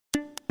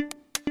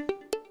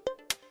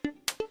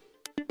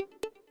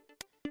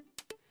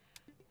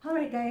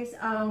Alright guys,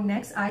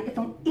 next ay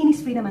itong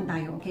Innisfree naman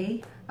tayo,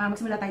 okay?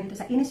 Magsimula tayo dito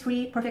sa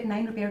Innisfree Perfect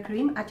 9 Repair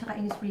Cream at saka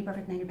Innisfree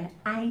Perfect 9 Repair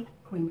Eye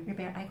Cream.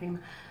 Repair Eye Cream.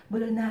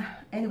 Bulol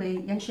na. Anyway,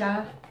 yan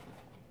siya.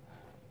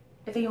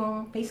 Ito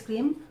yung face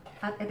cream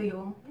at ito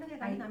yung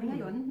eye namin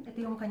ngayon.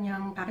 Ito yung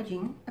kanyang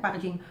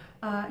packaging.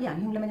 Yan,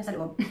 yung laman niya sa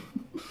loob.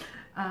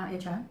 Yan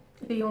siya.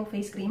 Ito yung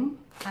face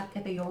cream at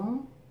ito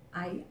yung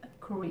eye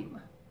cream.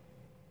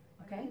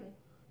 Okay?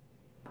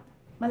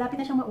 Malapit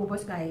na siyang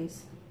maubos,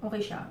 guys. Okay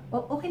siya.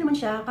 Okay naman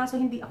siya, kaso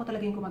hindi ako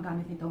talaga yung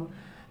gumagamit nito.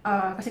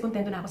 Kasi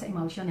kontento na ako sa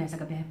emulsion sa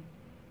gabi.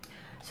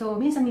 So,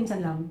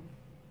 minsan-minsan lang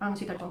ang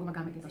sweetheart ko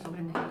gumagamit nito.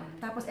 Sobrang nahilig.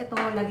 Tapos ito,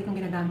 lagi kong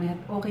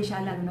ginagamit. Okay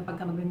siya, lalo na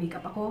pagka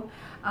mag-makeup ako.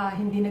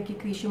 Hindi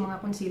nagkikrease yung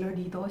mga concealer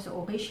dito. So,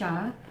 okay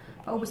siya.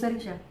 Paubos na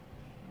rin siya.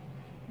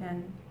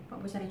 Yan.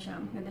 Paubos na rin siya.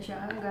 Ganda siya,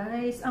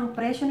 guys. Ang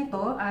presyo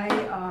nito ay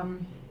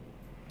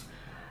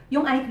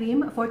yung eye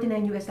cream,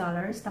 $49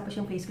 US. Tapos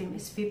yung face cream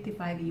is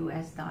 $55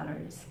 US.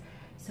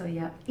 So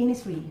yeah,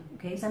 Innisfree.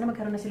 Okay, sana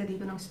magkaroon na sila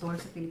dito ng store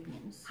sa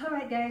Philippines.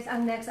 Alright guys,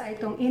 ang next ay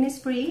itong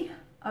Innisfree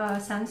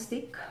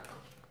Sunstick.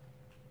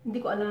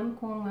 Hindi ko alam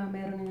kung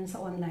meron na yan sa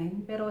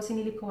online. Pero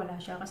sinilip ko wala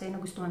siya kasi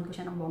nagustuhan ko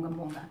siya ng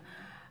bonggang-bongga.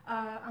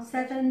 Ang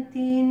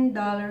 $17.94.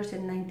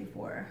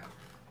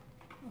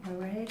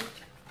 Alright.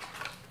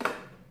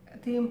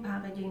 Ito yung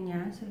packaging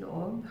niya sa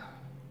loob.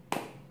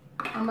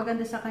 Ang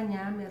maganda sa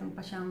kanya, meron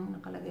pa siyang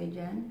nakalagay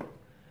dyan.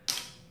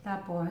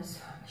 Tapos,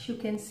 as you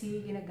can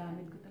see,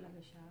 ginagamit ko talaga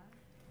siya.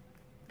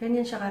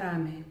 Ganyan siya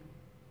karami.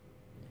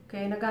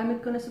 Okay,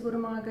 nagamit ko na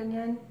siguro mga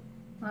ganyan.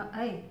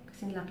 Ay,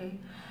 kasing laki.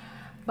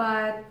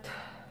 But,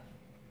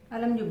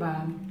 alam nyo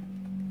ba,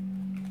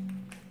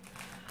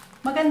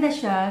 maganda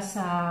siya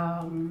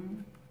sa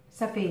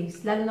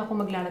face, lalo na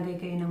kung maglalagay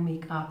kayo ng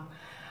makeup.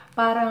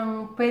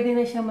 Parang pwede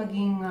na siya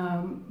maging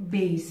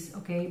base,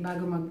 okay,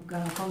 bago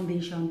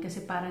mag-foundation.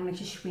 Kasi parang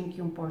nagsishrink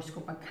yung pores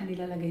ko pag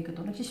nilalagay ko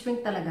to. Nagsishrink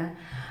talaga.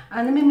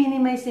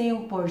 Nami-minimize na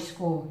yung pores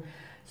ko.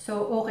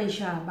 So, okay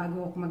siya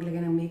bago ako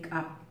maglagay ng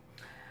makeup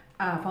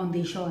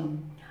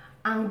foundation.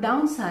 Ang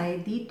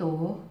downside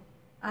dito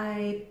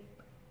ay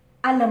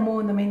alam mo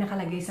na may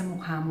nakalagay sa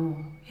mukha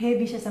mo.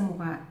 Heavy siya sa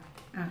mukha,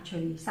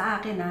 actually. Sa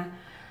akin,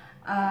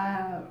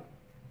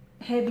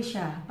 heavy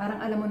siya.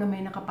 Parang alam mo na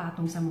may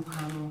nakapatong sa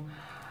mukha mo.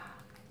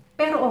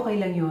 Pero okay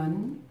lang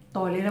yun.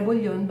 Tolerable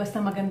yun. Basta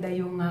maganda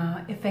yung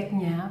effect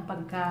niya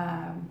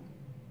pagka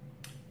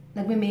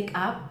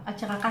nagme-makeup, at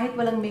saka kahit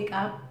walang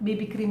makeup,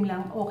 baby cream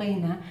lang,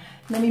 okay na.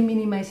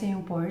 Nami-minimize na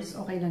yung pores,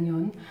 okay lang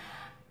yun.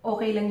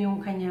 Okay lang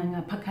yung kanyang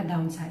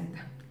pagka-downside.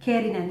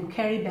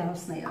 Carry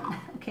bells na yun.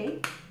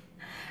 Okay?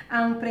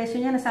 Ang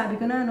presyo niya,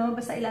 nasabi ko na, no?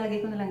 Basta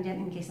ilalagay ko na lang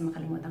dyan in case na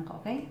makalimutan ko,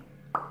 okay?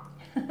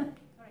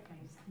 Alright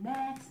guys,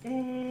 next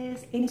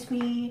is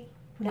Innisfree.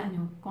 Hulaan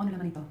nyo kung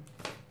ano naman ito.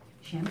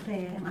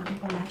 Siyempre, ang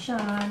aking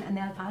collection,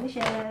 nail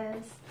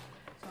polishes.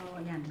 So,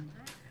 ayan.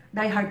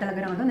 Die hard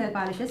talaga ng nail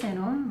polishes,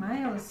 no?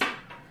 Miles.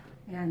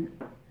 Ayan.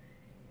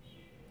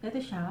 Ito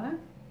siya.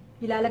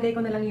 Ilalagay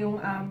ko na lang yung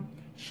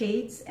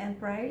shades and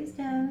price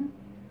yan.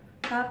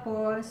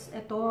 Tapos,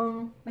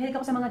 itong, mahilig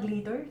ako sa mga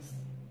glitters.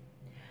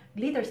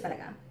 Glitters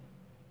talaga.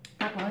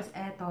 Tapos,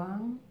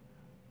 itong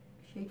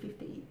shade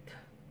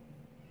 58.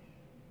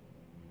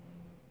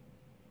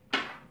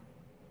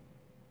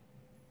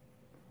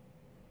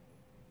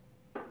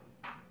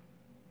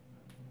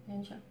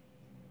 Ayan siya.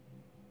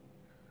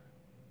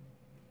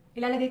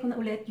 Ilalagay ko na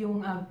ulit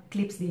yung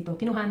clips dito.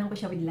 Kinuhanan ko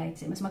siya with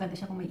lights. Mas maganda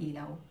siya kung may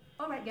ilaw.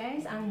 Alright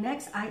guys, ang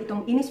next ay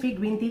itong Innisfree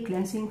Green Tea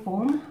Cleansing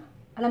Foam.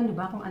 Alam niyo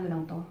ba kung ano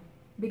lang to?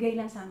 Bigay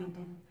lang sa amin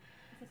to.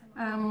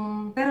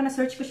 Pero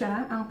na-search ko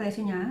siya. Ang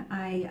presyo niya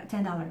ay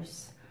 $10.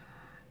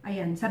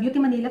 Ayan. Sa Beauty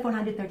Manila,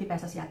 430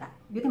 pesos yata.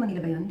 Beauty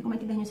Manila ba yun? Hindi ko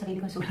maintindihan yung sarili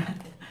kong sulat.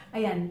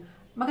 Ayan.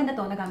 Maganda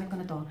to. Nagamit ko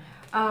na to.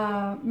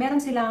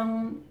 Meron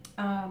silang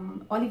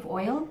olive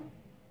oil.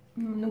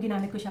 Nung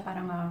ginamit ko siya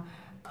parang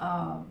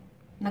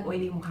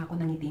nag-oily yung mukha ko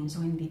ng itim, so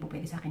hindi po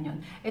pwede sa akin yun.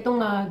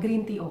 Itong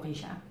green tea, okay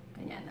siya.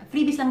 Ganyan.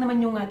 Freebies lang naman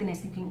yung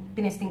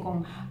tinesting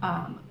kong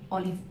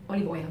olive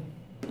oil.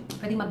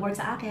 Pwedeng mag-work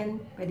sa akin,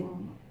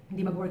 pwedeng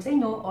hindi mag-work sa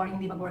inyo, or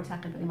hindi mag-work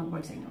sa akin, pwedeng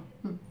mag-work sa inyo.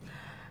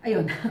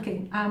 Ayun,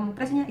 okay.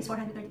 Presyo niya is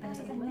 430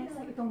 pesos.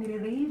 Itong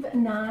nire-rave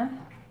na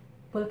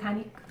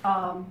volcanic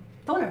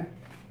toner.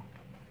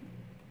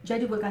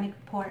 JEJU volcanic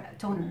pore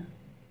toner.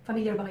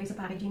 Familiar ba kayo sa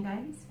packaging,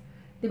 guys?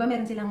 Diba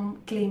meron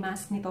silang clay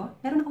mask nito?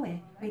 Meron ako eh.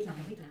 Wait lang.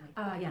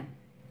 Yan.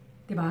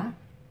 Diba?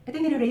 Ito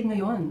yung nire-rave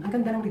ngayon. Ang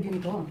ganda ng review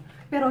nito.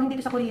 Pero hindi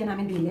ito sa Korea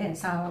namin binili.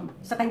 Sa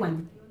Taiwan.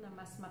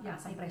 Mas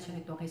mataas ang presyo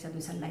nito kaysa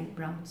dun sa light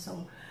brown.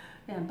 So,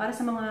 ayan. Para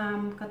sa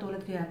mga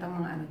katulad ko yata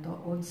mga ano to,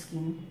 old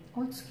skin.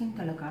 Old skin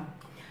talaga.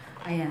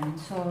 Ayan.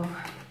 So,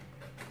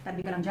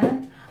 tabi ka lang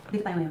dyan. Dito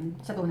tayo ngayon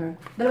sa toner.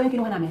 Dalawa yung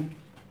kinuha namin.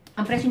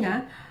 Ang presyo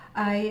niya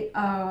ay,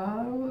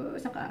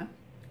 saka,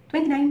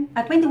 $21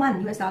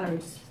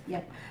 US.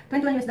 Yep.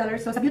 $21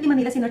 US. So, sa Beauty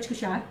Manila, sinerch ko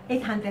siya,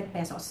 800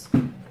 pesos.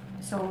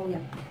 So, yeah.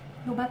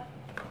 No, but,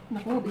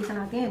 naku, bilisan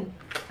natin.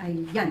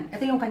 Ayan.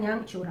 Ito yung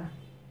kanyang itsura.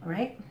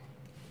 Alright?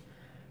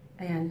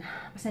 Ayan.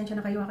 Pasensya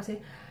na kayo kasi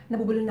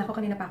nabubulol na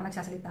ako kanina pa ako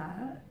nagsasalita.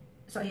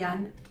 So,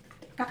 ayan.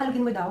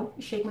 Kakalugin mo daw,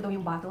 shake mo daw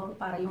yung bottle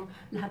para yung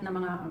lahat ng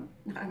mga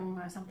nakaanong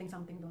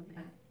something doon.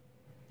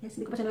 Yes,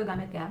 hindi ko pa siya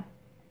nagagamit kaya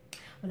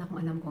wala akong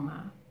alam kung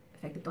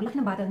effective to.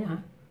 Laki ng bottle niya ha.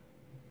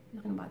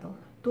 Laki ng bottle.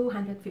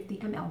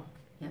 250 ml.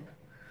 Yep.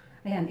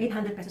 Ayan,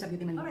 800 pesos sa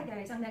beautymnl. Alright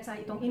guys, ang next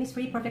ay itong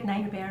Innisfree Perfect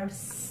 9 Repair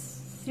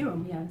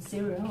Serum. Yan,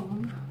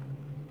 serum.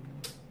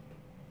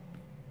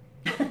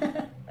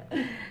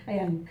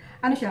 Ayan.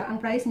 Ano siya, ang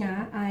price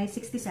niya ay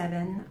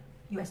 $67.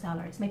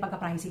 May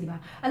pagka-pricey, di ba?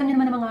 Alam niyo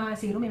naman ng mga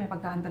serum, may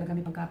pagkaan talaga,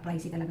 may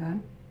pagka-pricey talaga.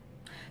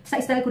 Sa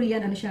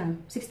stylekorean, ano siya,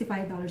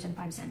 $65.05.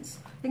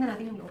 Tingnan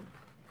natin yung loob.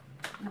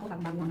 Naku,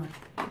 bago ano.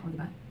 O, di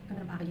ba?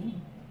 Ganda ng packaging.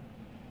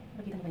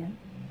 Nakita niyo ba yan?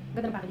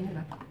 Ganda ng packaging, di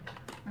ba?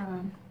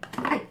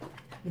 Ay!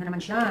 Yun na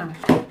naman siya.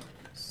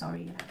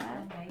 Sorry.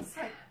 Guys.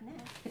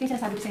 Ito yung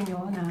sinasabi ko sa inyo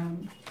na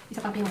isa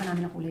pang kinuha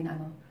namin ng kulay na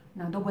ano,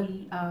 na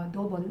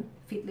double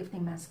fit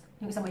lifting mask.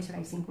 Yung isang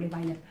moisturizing kulay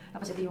violet.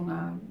 Tapos ito yung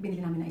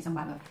binili namin na isang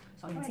balot.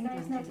 So, ayan. Alright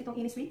guys, next itong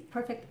Innisfree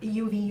Perfect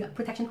UV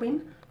Protection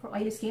Cream for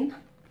oily skin.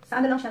 Sa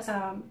ano lang siya,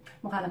 sa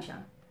mukha lang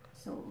siya.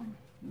 So,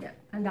 yeah.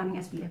 Ang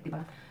daming SPF, diba?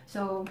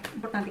 So,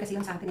 importante kasi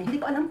yun sa atin. Hindi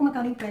ko alam kung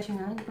magkano yung presyo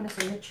niya. Hindi ko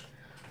na-search.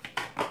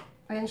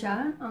 Ayan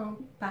siya. Ang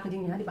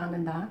packaging niya, diba?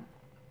 Ang ganda.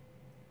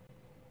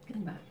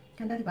 Ganda ba?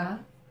 Ganda, diba?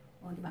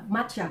 O, diba?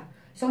 Matte siya.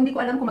 So, hindi ko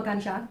alam kung magkano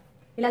siya.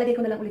 Ilalagay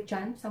ko na lang ulit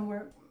dyan.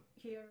 Somewhere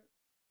here.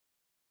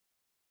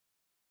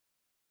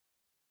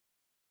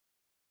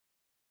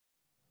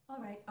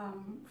 Alright,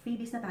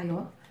 freebies na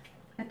tayo.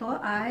 Ito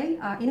ay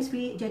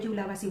Innisfree JEJU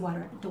Lava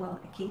Seawater Dual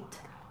Kit.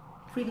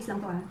 Freebies lang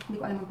to Hindi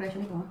ko alam ang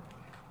presyo nito.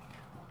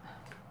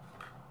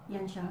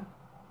 Yan siya.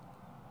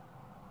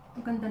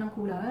 Ang ganda ng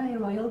kulay.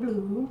 Royal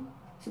blue.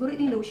 Siguro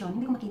ito yung lotion.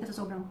 Hindi ko makita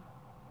sa sobrang...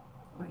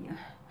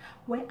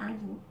 Where are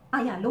you?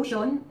 Yeah,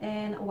 lotion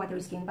and water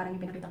skin. Parang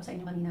yung pinakita ko sa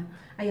inyo kanina.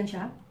 Ayan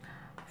siya.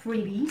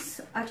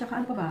 Freebies. At saka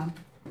ano pa ba?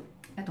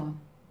 Ito.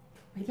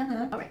 Wait lang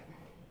ha. Alright.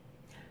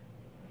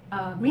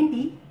 Green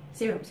tea.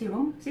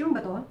 Serum. Serum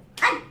ba to?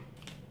 Ay!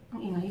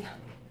 Ang ingay.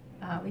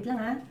 Wait lang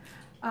ha.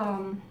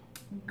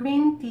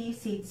 Green tea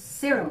seed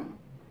serum.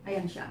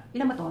 Ayan siya.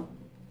 Ilan ba to?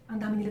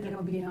 Ang dami nila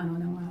talaga magbigay ng ano,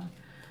 ng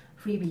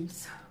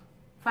freebies.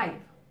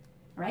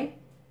 5. Alright?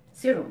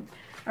 Serum.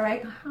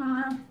 Alright?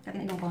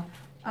 Katinainom ko.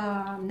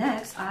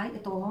 Next ay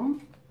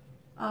itong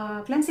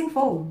cleansing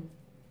foam.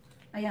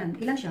 Ayan.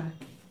 Ilan siya?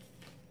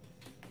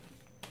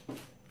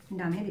 Ang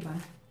dami, di ba?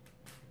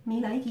 Me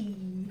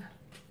likey.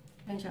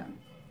 Ayan siya.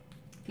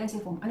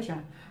 Cleansing foam. Ano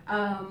siya?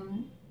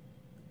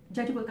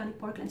 JEJU volcanic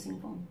pore cleansing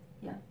foam.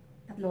 Yeah.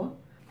 3.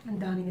 Ang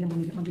dami nilang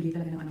magbigay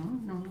talaga ng ano,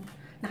 ng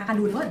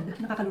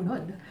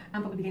nakakalunod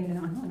ang pagbibigay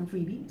nila ng ano, ng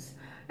freebies.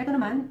 Ito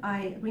naman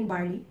ay green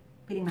barley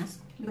peeling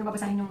mask. Hindi ko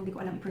mabasahin yung hindi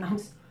ko alam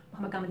i-pronounce.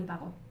 Baka magkamali pa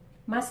ako.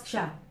 Mask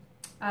siya.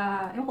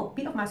 Ewan ko,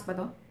 peel off mask ba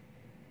to?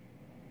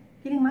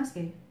 Peeling mask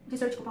eh.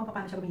 I-search ko pa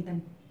paano siya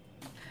gamitin.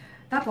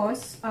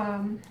 Tapos,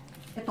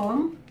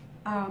 itong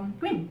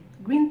cream.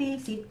 Green tea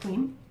seed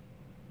cream.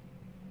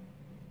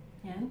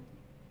 Yan.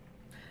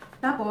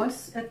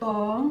 Tapos,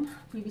 itong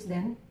freebies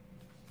din.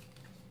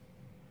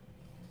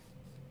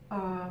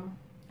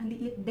 Ang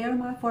liit,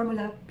 Derma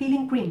Formula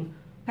Peeling Cream.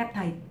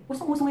 Peptide.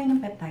 Usong-usong ngayon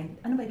ng peptide.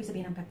 Ano ba ibig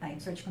sabihin ng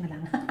peptide? Search ko na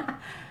lang.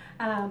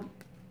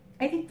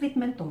 I think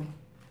treatment to.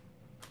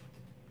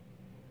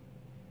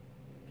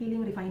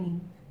 Peeling, refining.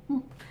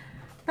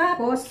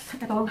 Tapos,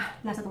 itong,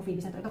 last na itong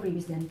freebies na ito. Ito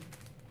freebies din.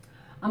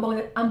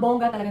 Ang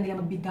bongga talaga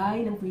nila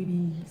magbigay ng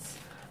freebies.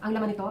 Ang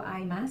laman nito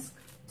ay mask,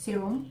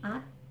 serum,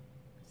 at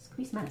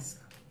squeeze mask.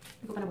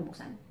 Hindi ko pa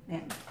nabubuksan.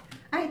 Ayan.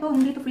 Ito,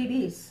 hindi ito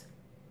freebies.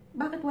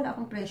 Bakit wala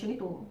akong presyo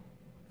nito?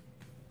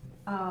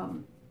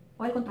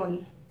 Oil control.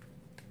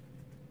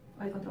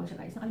 Oil control siya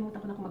guys.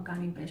 Nakalimutan ko na kung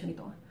magkano yung presyo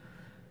nito.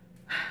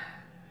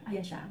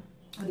 Ayan siya.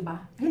 O diba?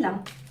 Ayun lang.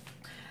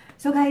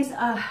 So guys,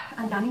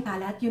 ang daming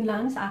kalat. Yun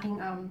lang sa aking...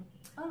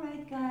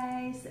 Alright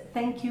guys.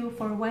 Thank you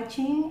for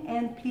watching.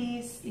 And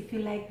please, if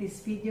you like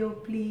this video,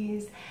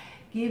 please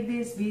give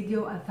this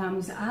video a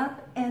thumbs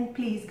up. And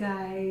please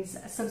guys,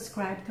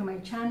 subscribe to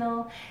my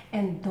channel.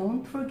 And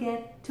don't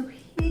forget to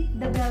hit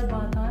the bell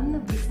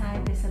button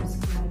beside the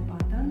subscribe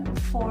button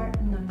for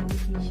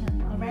notification.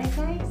 Alright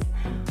guys?